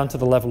 and down to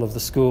the level of the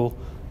school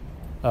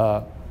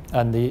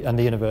and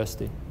the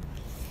university.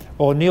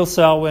 Or Neil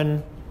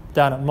Selwyn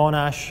down at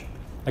Monash.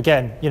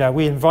 Again,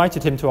 we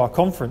invited him to our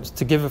conference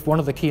to give one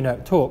of the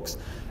keynote talks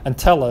and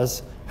tell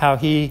us how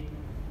he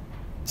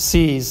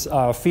sees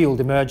our field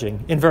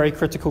emerging in very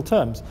critical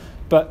terms,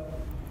 but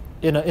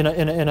in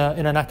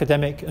an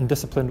academic and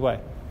disciplined way.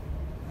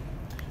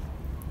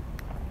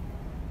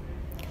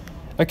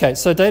 Okay,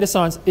 so data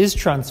science is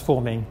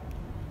transforming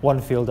one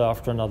field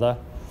after another,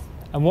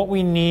 and what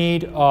we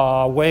need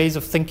are ways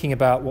of thinking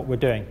about what we're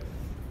doing,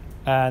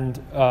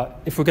 and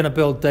if we're going to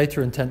build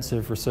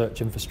data-intensive research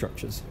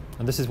infrastructures.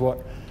 And this is what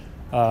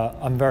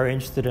I'm very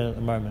interested in at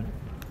the moment.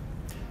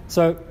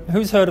 So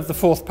who's heard of the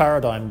Fourth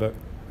Paradigm book?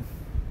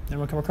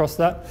 Anyone come across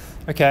that?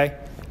 Okay.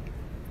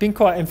 Been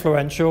quite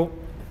influential.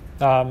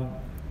 It's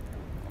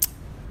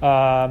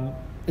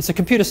a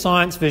computer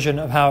science vision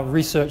of how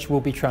research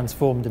will be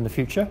transformed in the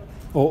future,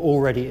 or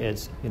already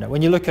is.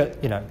 When you look at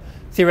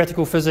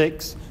theoretical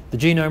physics, the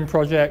Genome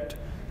Project,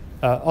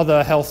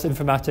 other health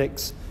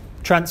informatics,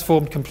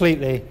 transformed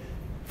completely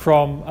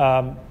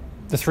from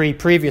the three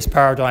previous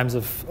paradigms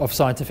of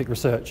scientific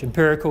research: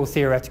 empirical,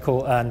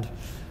 theoretical, and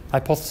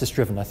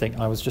hypothesis-driven, I think.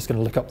 I was just going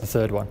to look up the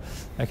third one.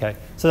 Okay,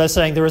 so they're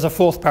saying there is a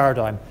fourth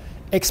paradigm,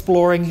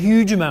 exploring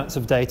huge amounts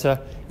of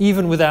data,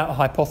 even without a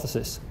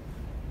hypothesis,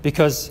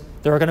 because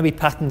there are going to be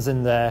patterns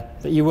in there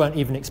that you weren't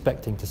even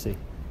expecting to see.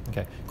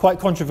 Okay, quite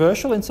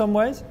controversial in some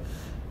ways,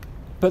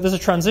 but there's a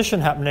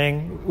transition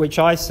happening, which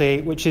I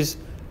see, which is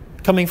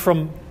coming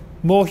from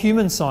more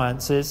human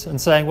sciences and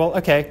saying, well,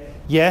 okay,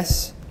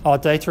 yes, our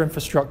data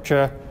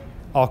infrastructure,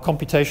 our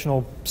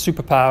computational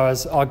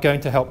superpowers are going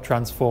to help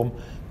transform,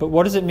 but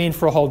what does it mean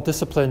for a whole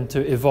discipline to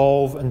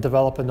evolve and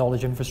develop a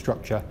knowledge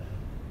infrastructure?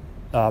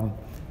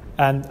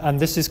 And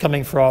this is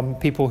coming from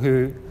people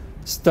who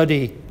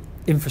study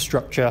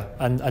infrastructure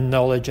and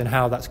knowledge and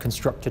how that's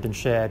constructed and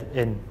shared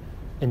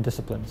in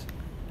disciplines.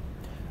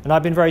 And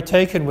I've been very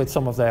taken with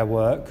some of their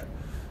work.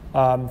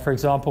 For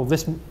example,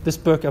 this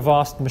book, A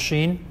Vast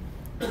Machine,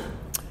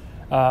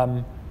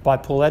 by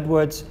Paul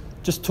Edwards,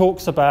 just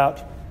talks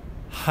about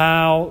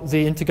how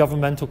the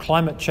Intergovernmental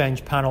Climate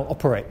Change Panel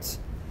operates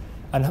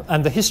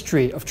and the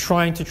history of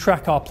trying to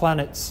track our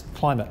planet's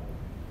climate.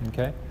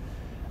 Okay?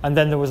 And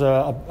then there was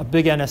a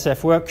big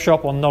NSF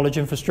workshop on knowledge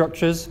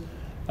infrastructures,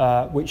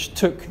 which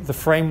took the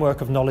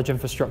framework of knowledge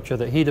infrastructure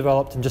that he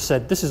developed and just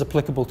said, this is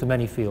applicable to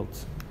many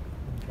fields.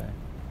 Okay.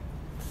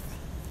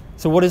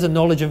 So what is a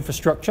knowledge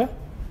infrastructure?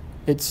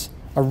 It's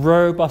a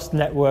robust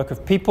network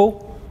of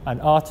people and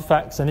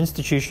artifacts and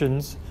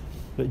institutions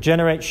that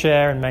generate,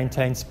 share, and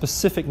maintain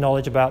specific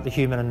knowledge about the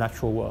human and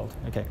natural world.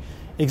 Okay.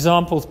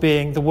 Examples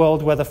being the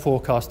World Weather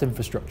Forecast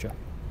Infrastructure,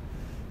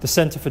 the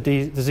Center for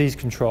Disease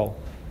Control,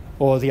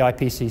 or the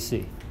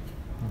IPCC.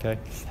 Okay.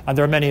 And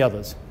there are many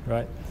others,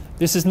 right?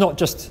 This is not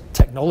just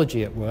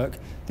technology at work.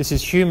 This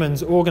is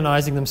humans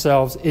organizing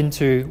themselves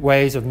into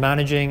ways of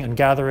managing and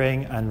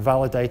gathering and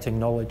validating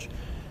knowledge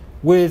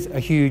with a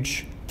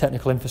huge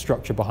technical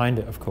infrastructure behind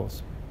it, of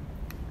course.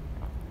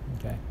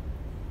 Okay.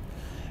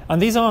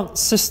 And these aren't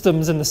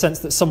systems in the sense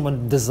that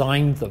someone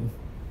designed them,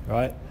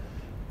 right?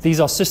 These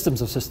are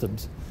systems of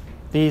systems.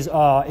 These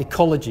are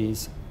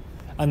ecologies.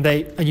 And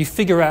you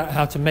figure out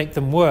how to make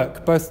them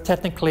work, both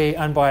technically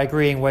and by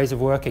agreeing ways of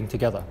working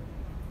together.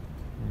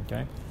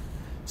 Okay?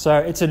 So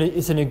it's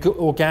an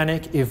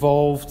organic,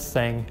 evolved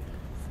thing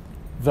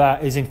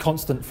that is in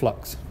constant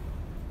flux.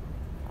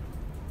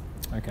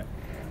 Okay.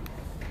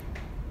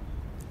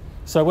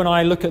 So when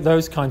I look at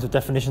those kinds of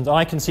definitions,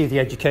 I can see the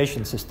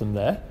education system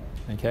there.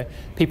 Okay.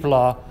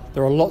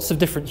 There are lots of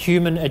different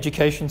human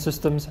education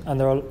systems, and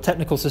there are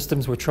technical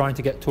systems we're trying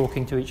to get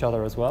talking to each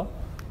other as well.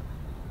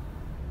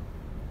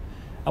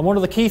 And one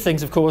of the key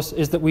things, of course,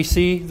 is that we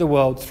see the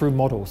world through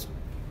models.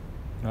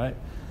 Right?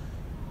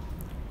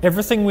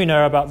 Everything we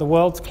know about the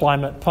world's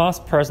climate,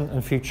 past, present,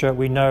 and future,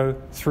 we know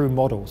through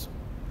models.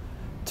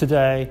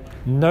 Today,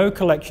 no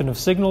collection of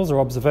signals or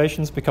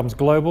observations becomes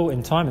global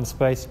in time and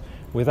space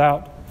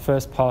without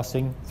first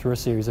passing through a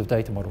series of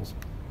data models.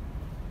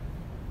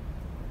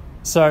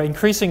 So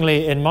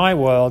increasingly in my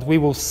world, we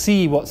will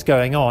see what's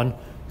going on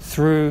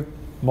through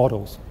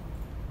models.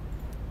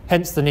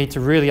 Hence the need to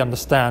really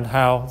understand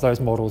how those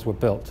models were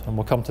built, and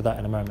we'll come to that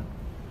in a moment.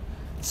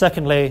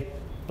 Secondly,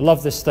 I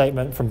love this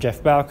statement from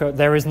Jeff Bowker: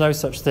 there is no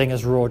such thing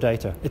as raw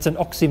data. It's an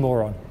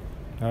oxymoron.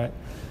 Right?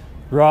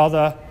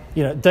 Rather,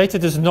 data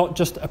does not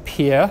just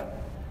appear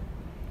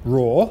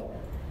raw.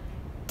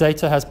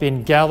 Data has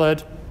been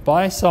gathered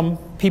by some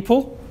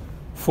people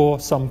for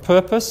some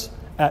purpose,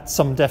 at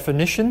some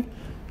definition,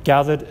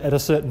 gathered at a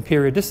certain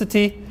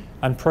periodicity,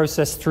 and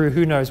processed through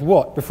who knows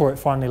what before it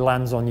finally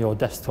lands on your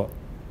desktop.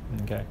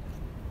 Okay.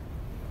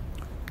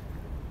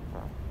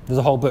 There's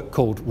a whole book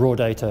called Raw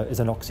Data is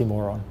an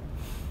Oxymoron.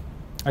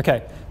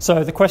 Okay,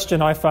 so the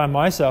question I found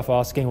myself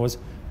asking was,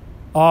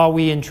 are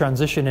we in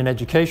transition in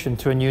education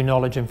to a new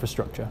knowledge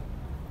infrastructure?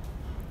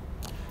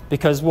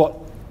 Because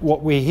what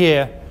we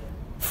hear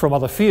from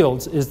other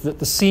fields is that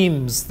the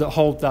seams that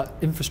hold that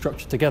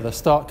infrastructure together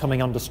start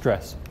coming under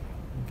stress.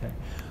 Okay.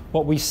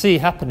 What we see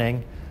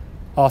happening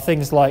are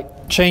things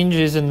like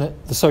changes in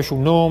the social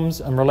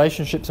norms and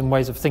relationships and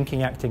ways of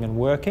thinking, acting and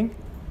working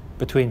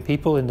between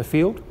people in the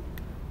field.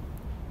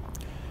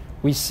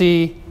 We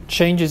see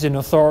changes in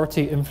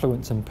authority,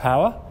 influence and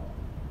power.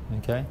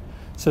 Okay.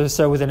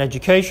 So within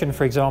education,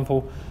 for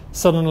example,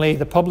 suddenly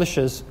the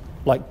publishers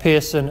like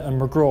Pearson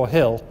and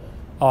McGraw-Hill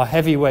are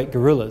heavyweight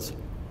gorillas.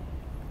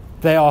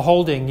 They are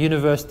holding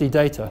university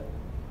data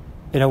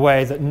in a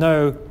way that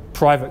no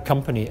private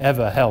company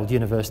ever held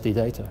university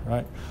data,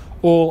 right?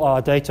 All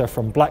our data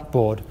from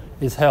Blackboard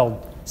is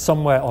held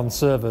somewhere on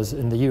servers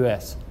in the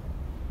US.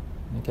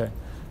 Okay.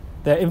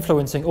 They're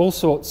influencing all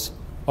sorts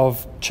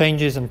of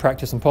changes in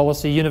practice and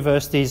policy.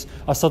 Universities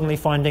are suddenly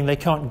finding they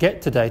can't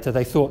get to data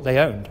they thought they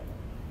owned.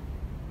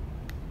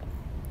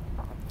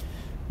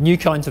 New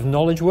kinds of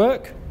knowledge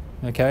work.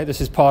 Okay,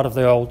 this is part of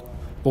the old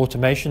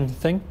automation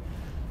thing.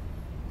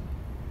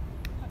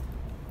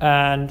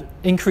 And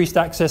increased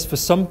access for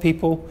some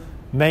people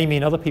may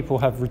mean other people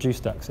have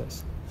reduced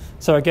access.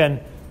 So again,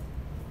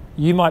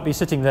 you might be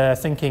sitting there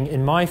thinking,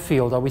 in my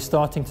field, are we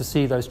starting to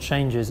see those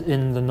changes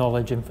in the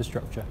knowledge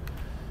infrastructure?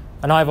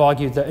 And I've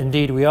argued that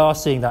indeed we are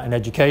seeing that in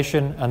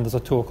education, and there's a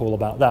talk all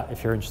about that.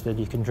 If you're interested,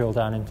 you can drill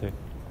down into.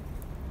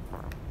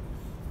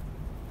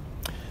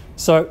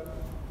 So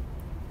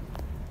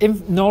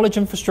knowledge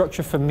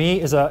infrastructure for me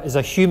is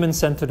a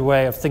human-centered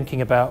way of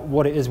thinking about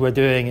what it is we're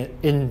doing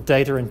in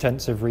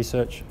data-intensive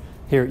research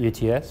here at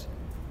UTS.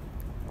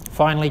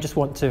 Finally, just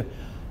want to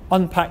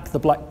unpack the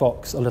black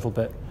box a little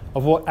bit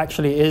of what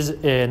actually is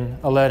in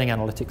a learning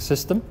analytics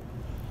system.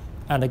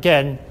 And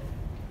again,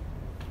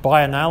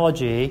 by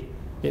analogy,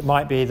 it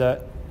might be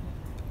that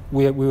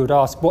we would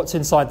ask, what's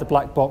inside the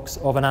black box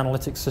of an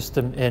analytics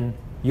system in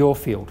your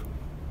field?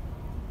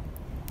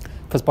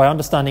 Because by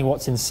understanding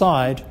what's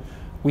inside,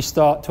 we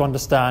start to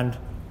understand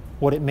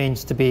what it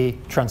means to be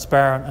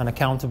transparent and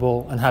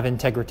accountable and have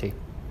integrity.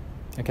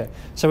 Okay.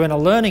 So in a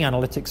learning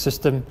analytics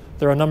system,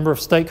 there are a number of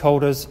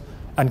stakeholders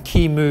and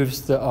key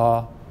moves that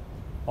are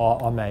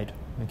made.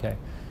 Okay.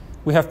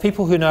 We have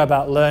people who know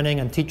about learning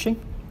and teaching,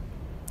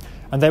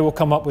 and they will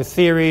come up with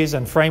theories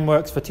and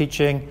frameworks for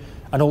teaching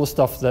and all the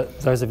stuff that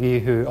those of you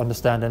who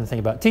understand anything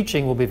about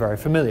teaching will be very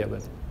familiar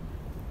with.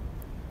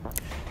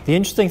 The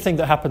interesting thing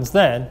that happens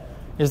then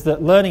is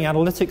that learning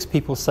analytics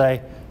people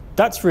say,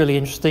 that's really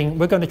interesting,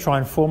 we're going to try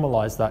and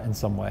formalize that in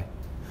some way.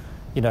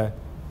 You know,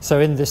 so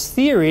in this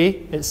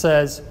theory, it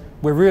says,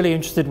 we're really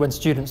interested when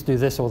students do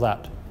this or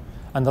that.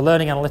 And the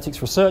learning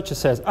analytics researcher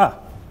says,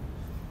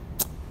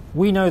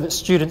 we know that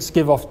students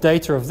give off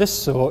data of this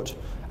sort,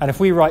 and if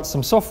we write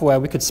some software,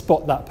 we could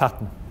spot that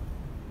pattern.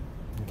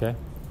 Okay?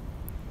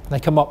 They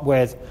come up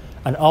with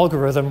an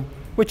algorithm,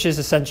 which is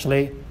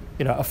essentially,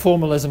 you know, a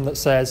formalism that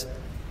says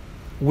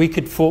we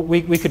could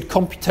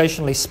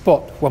computationally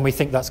spot when we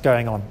think that's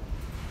going on.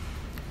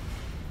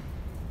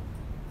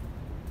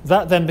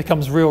 That then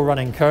becomes real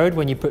running code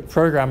when you put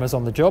programmers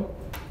on the job,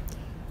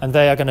 and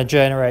they are going to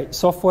generate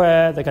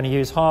software, they're going to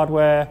use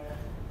hardware,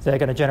 they're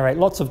going to generate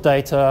lots of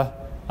data,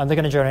 and they're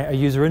going to generate a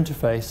user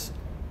interface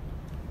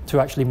to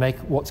actually make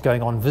what's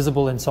going on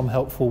visible in some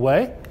helpful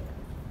way,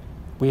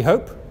 we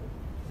hope,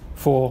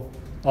 for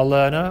a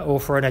learner or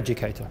for an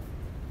educator.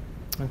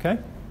 Okay?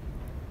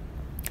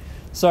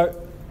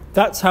 So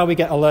that's how we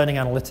get a learning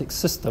analytics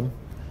system.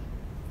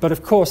 But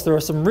of course, there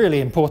are some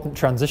really important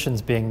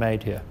transitions being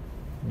made here.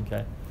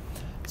 Okay?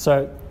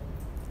 So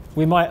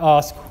we might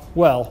ask,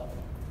 well,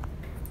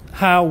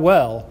 how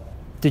well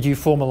did you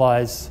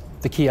formalize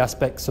the key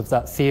aspects of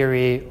that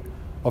theory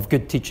of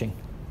good teaching,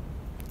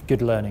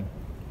 good learning?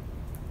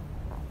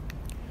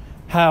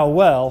 How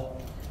well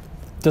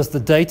does the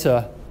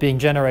data being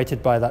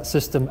generated by that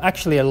system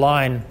actually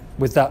align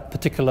with that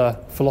particular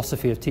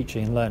philosophy of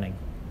teaching and learning?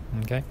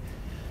 Okay?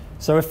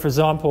 So if, for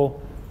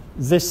example,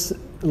 this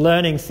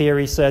learning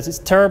theory says it's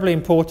terribly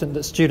important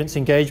that students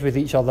engage with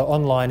each other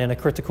online in a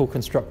critical,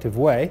 constructive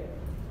way,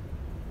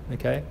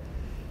 okay,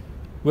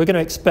 we're going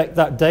to expect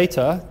that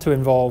data to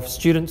involve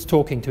students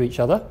talking to each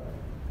other,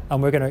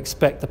 and we're going to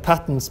expect the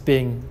patterns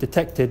being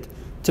detected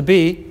to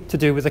be to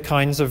do with the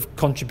kinds of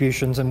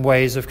contributions and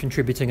ways of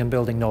contributing and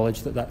building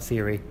knowledge that that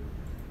theory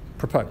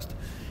proposed.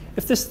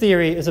 If this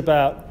theory is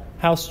about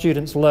how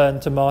students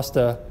learn to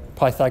master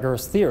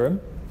Pythagoras'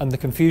 theorem and the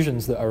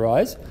confusions that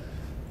arise,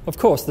 of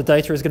course the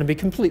data is going to be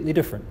completely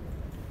different.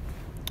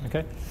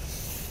 Okay?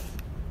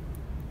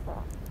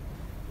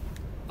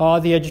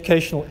 Are the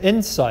educational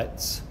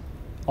insights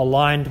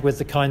aligned with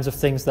the kinds of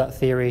things that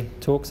theory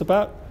talks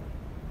about?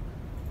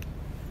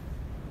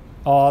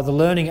 Are the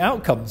learning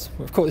outcomes,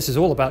 of course this is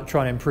all about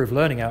trying to improve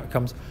learning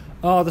outcomes,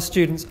 are the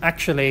students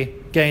actually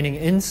gaining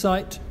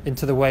insight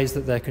into the ways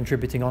that they're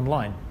contributing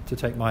online, to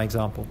take my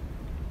example?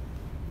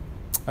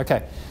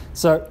 Okay,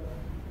 so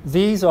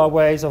these are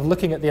ways of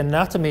looking at the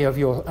anatomy of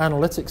your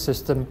analytics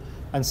system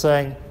and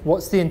saying,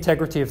 what's the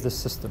integrity of this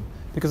system?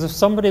 Because if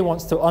somebody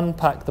wants to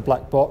unpack the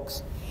black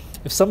box,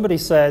 if somebody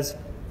says,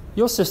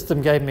 your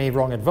system gave me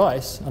wrong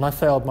advice and I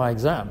failed my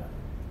exam,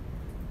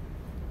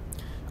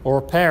 or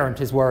a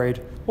parent is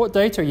worried, what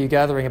data are you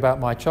gathering about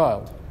my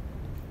child?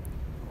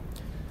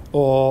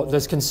 Or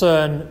there's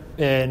concern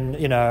in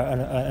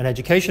an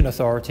education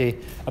authority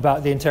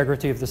about the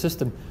integrity of the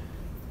system.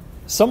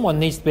 Someone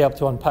needs to be able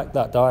to unpack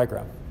that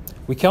diagram.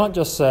 We can't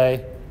just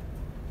say,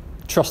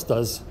 trust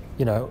us,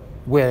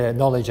 we're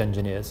knowledge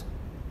engineers.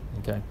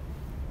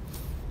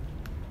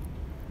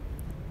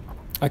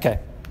 Okay.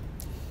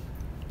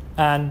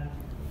 And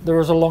there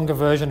is a longer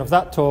version of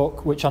that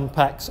talk which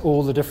unpacks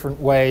all the different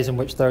ways in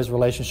which those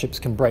relationships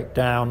can break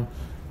down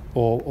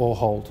or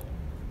hold.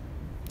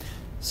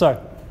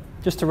 So,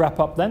 just to wrap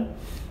up then,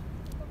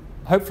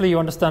 hopefully you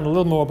understand a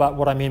little more about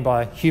what I mean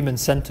by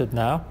human-centered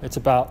now. It's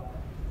about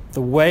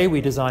the way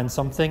we design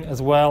something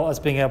as well as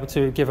being able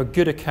to give a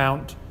good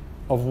account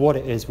of what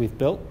it is we've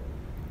built.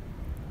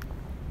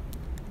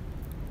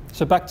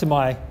 So back to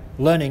my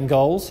learning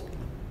goals.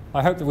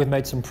 I hope that we've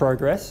made some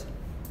progress.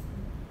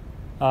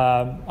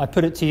 I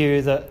put it to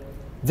you that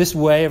this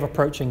way of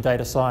approaching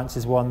data science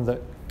is one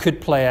that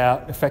could play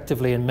out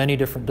effectively in many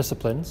different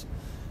disciplines,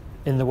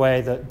 in the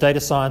way that data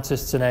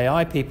scientists and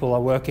AI people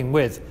are working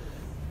with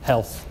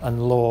health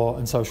and law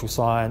and social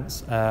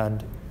science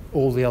and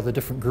all the other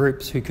different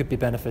groups who could be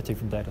benefiting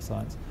from data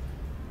science.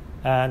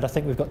 And I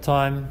think we've got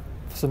time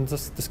for some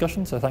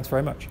discussion, so thanks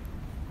very much.